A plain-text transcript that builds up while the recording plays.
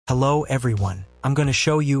Hello everyone, I'm going to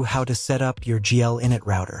show you how to set up your GL.iNet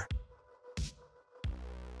router.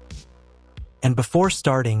 And before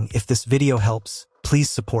starting, if this video helps, please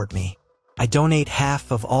support me. I donate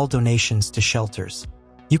half of all donations to shelters.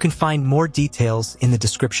 You can find more details in the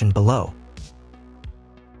description below.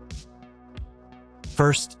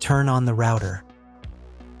 First, turn on the router.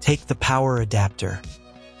 Take the power adapter.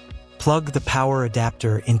 Plug the power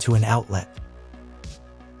adapter into an outlet.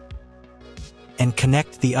 And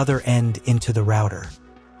connect the other end into the router.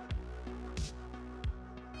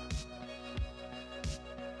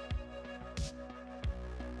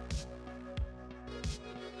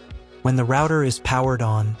 When the router is powered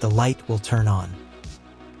on, the light will turn on.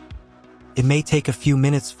 It may take a few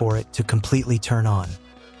minutes for it to completely turn on.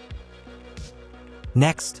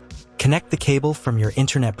 Next, connect the cable from your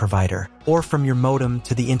internet provider or from your modem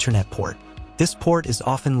to the internet port. This port is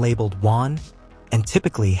often labeled WAN and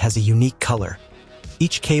typically has a unique color.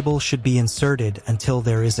 Each cable should be inserted until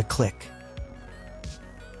there is a click.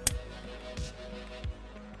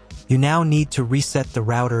 You now need to reset the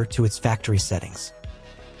router to its factory settings.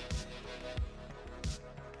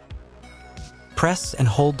 Press and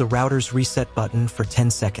hold the router's reset button for 10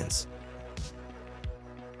 seconds.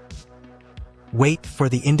 Wait for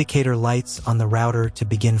the indicator lights on the router to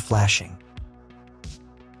begin flashing.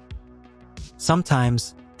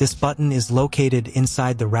 Sometimes, this button is located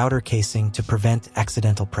inside the router casing to prevent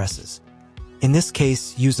accidental presses. In this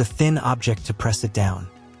case, use a thin object to press it down.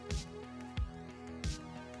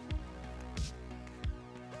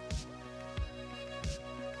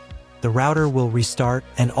 The router will restart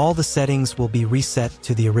and all the settings will be reset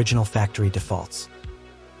to the original factory defaults.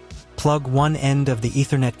 Plug one end of the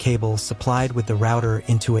Ethernet cable supplied with the router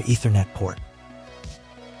into an Ethernet port.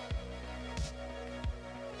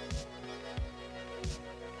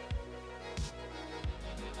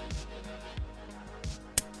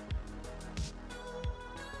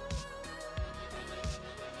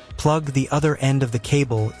 Plug the other end of the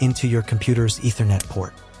cable into your computer's Ethernet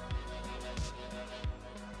port.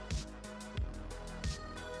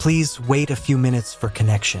 Please wait a few minutes for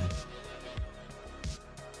connection.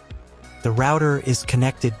 The router is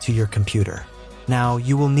connected to your computer. Now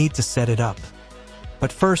you will need to set it up.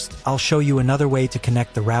 But first, I'll show you another way to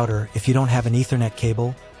connect the router if you don't have an Ethernet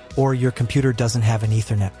cable or your computer doesn't have an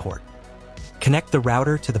Ethernet port. Connect the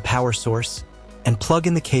router to the power source and plug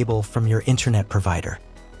in the cable from your internet provider.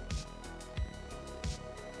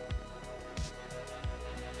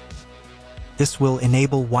 This will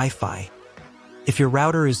enable Wi-Fi. If your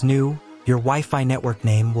router is new, your Wi-Fi network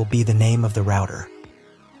name will be the name of the router.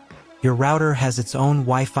 Your router has its own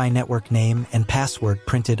Wi-Fi network name and password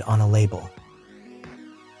printed on a label.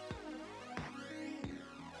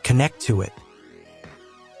 Connect to it.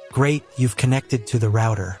 Great, you've connected to the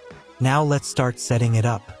router. Now let's start setting it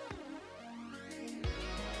up.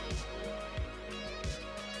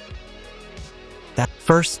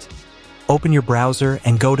 First, open your browser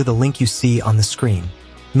and go to the link you see on the screen.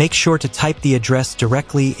 Make sure to type the address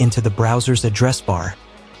directly into the browser's address bar,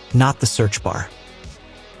 not the search bar.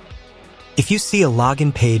 If you see a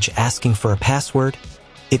login page asking for a password,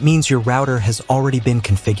 it means your router has already been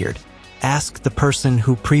configured. Ask the person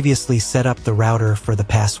who previously set up the router for the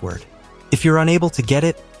password. If you're unable to get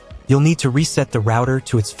it, you'll need to reset the router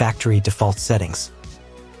to its factory default settings.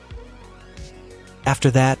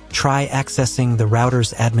 After that, try accessing the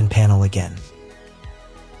router's admin panel again.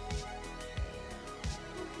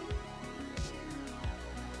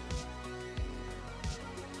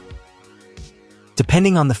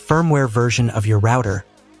 Depending on the firmware version of your router,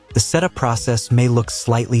 the setup process may look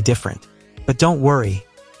slightly different. But don't worry,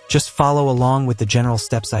 just follow along with the general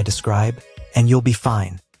steps I describe, and you'll be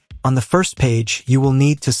fine. On the first page, you will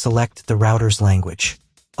need to select the router's language.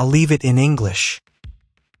 I'll leave it in English.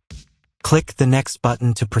 Click the Next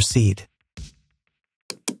button to proceed.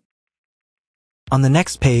 On the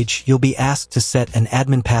next page, you'll be asked to set an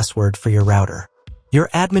admin password for your router. Your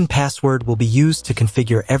admin password will be used to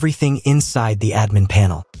configure everything inside the admin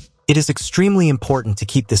panel. It is extremely important to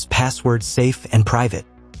keep this password safe and private.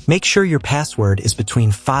 Make sure your password is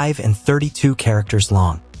between 5 and 32 characters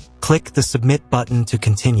long. Click the Submit button to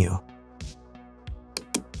continue.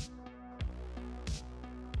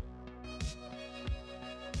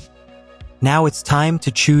 Now it's time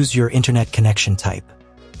to choose your internet connection type.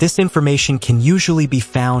 This information can usually be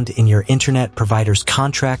found in your internet provider's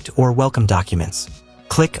contract or welcome documents.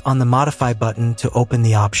 Click on the Modify button to open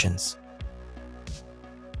the options.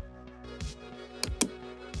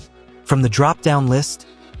 From the drop-down list,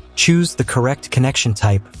 choose the correct connection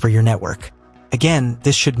type for your network. Again,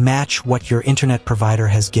 this should match what your internet provider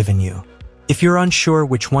has given you. If you're unsure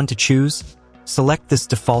which one to choose, select this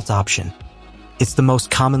default option. It's the most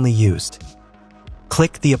commonly used.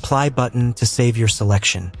 Click the Apply button to save your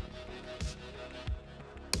selection.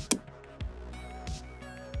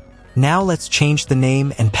 Now let's change the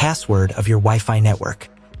name and password of your Wi-Fi network.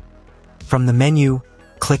 From the menu,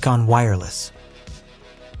 click on Wireless.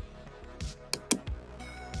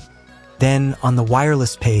 Then, on the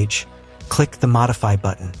wireless page, click the Modify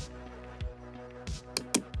button.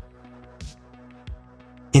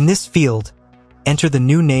 In this field, enter the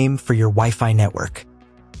new name for your Wi-Fi network.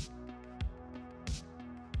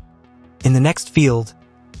 In the next field,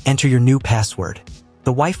 enter your new password.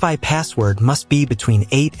 The Wi-Fi password must be between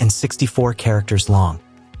 8 and 64 characters long.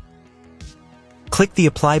 Click the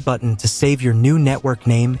Apply button to save your new network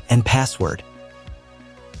name and password.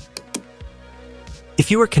 If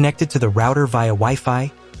you are connected to the router via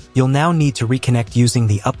Wi-Fi, you'll now need to reconnect using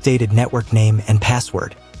the updated network name and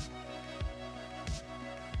password.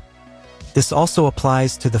 This also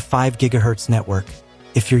applies to the 5 GHz network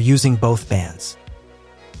if you're using both bands.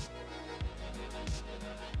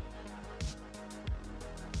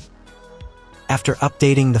 After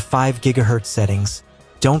updating the 5 GHz settings,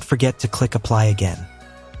 don't forget to click Apply again.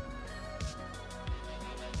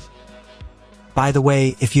 By the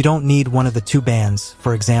way, if you don't need one of the two bands,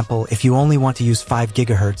 for example, if you only want to use 5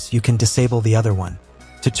 GHz, you can disable the other one.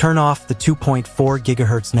 To turn off the 2.4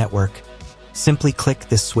 GHz network, simply click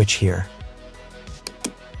this switch here.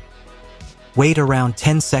 Wait around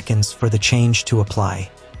 10 seconds for the change to apply.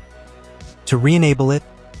 To re-enable it,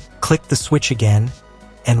 click the switch again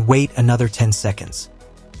and wait another 10 seconds.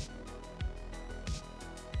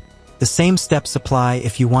 The same steps apply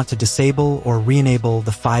if you want to disable or re-enable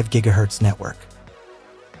the 5 GHz network.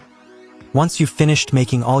 Once you've finished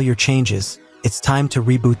making all your changes, it's time to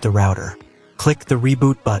reboot the router. Click the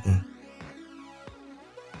Reboot button.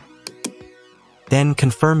 Then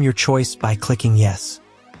confirm your choice by clicking Yes.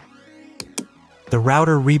 The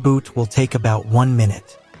router reboot will take about 1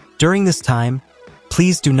 minute. During this time,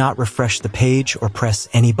 please do not refresh the page or press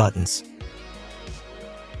any buttons.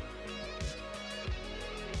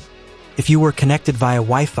 If you were connected via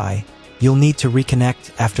Wi-Fi, you'll need to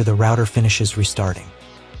reconnect after the router finishes restarting.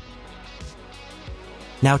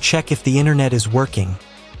 Now check if the internet is working.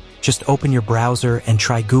 Just open your browser and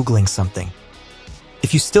try Googling something.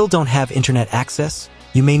 If you still don't have internet access,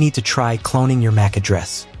 you may need to try cloning your MAC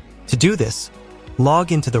address. To do this,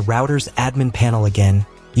 log into the router's admin panel again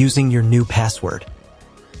using your new password.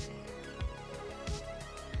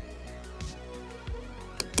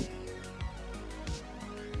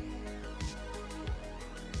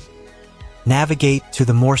 Navigate to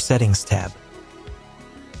the More Settings tab.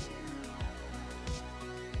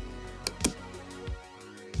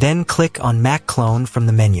 Then click on MAC Clone from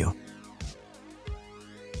the menu.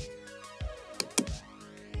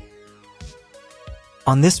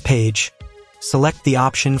 On this page, select the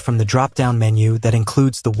option from the drop-down menu that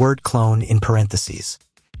includes the word clone in parentheses.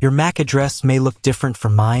 Your MAC address may look different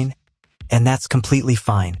from mine, and that's completely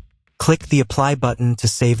fine. Click the Apply button to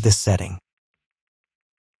save this setting.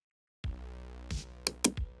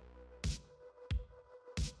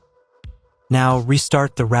 Now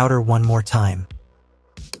restart the router one more time.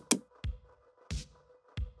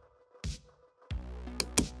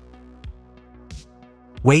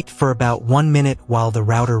 Wait for about 1 minute while the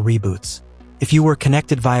router reboots. If you were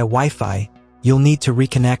connected via Wi-Fi, you'll need to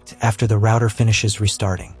reconnect after the router finishes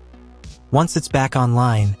restarting. Once it's back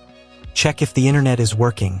online, check if the internet is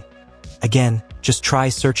working. Again, just try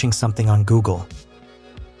searching something on Google.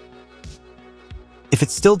 If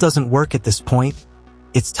it still doesn't work at this point,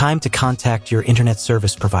 it's time to contact your internet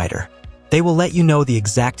service provider. They will let you know the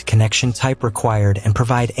exact connection type required and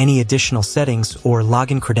provide any additional settings or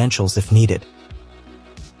login credentials if needed.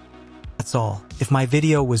 That's all. If my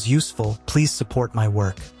video was useful, please support my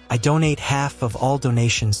work. I donate half of all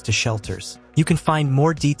donations to shelters. You can find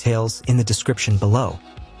more details in the description below.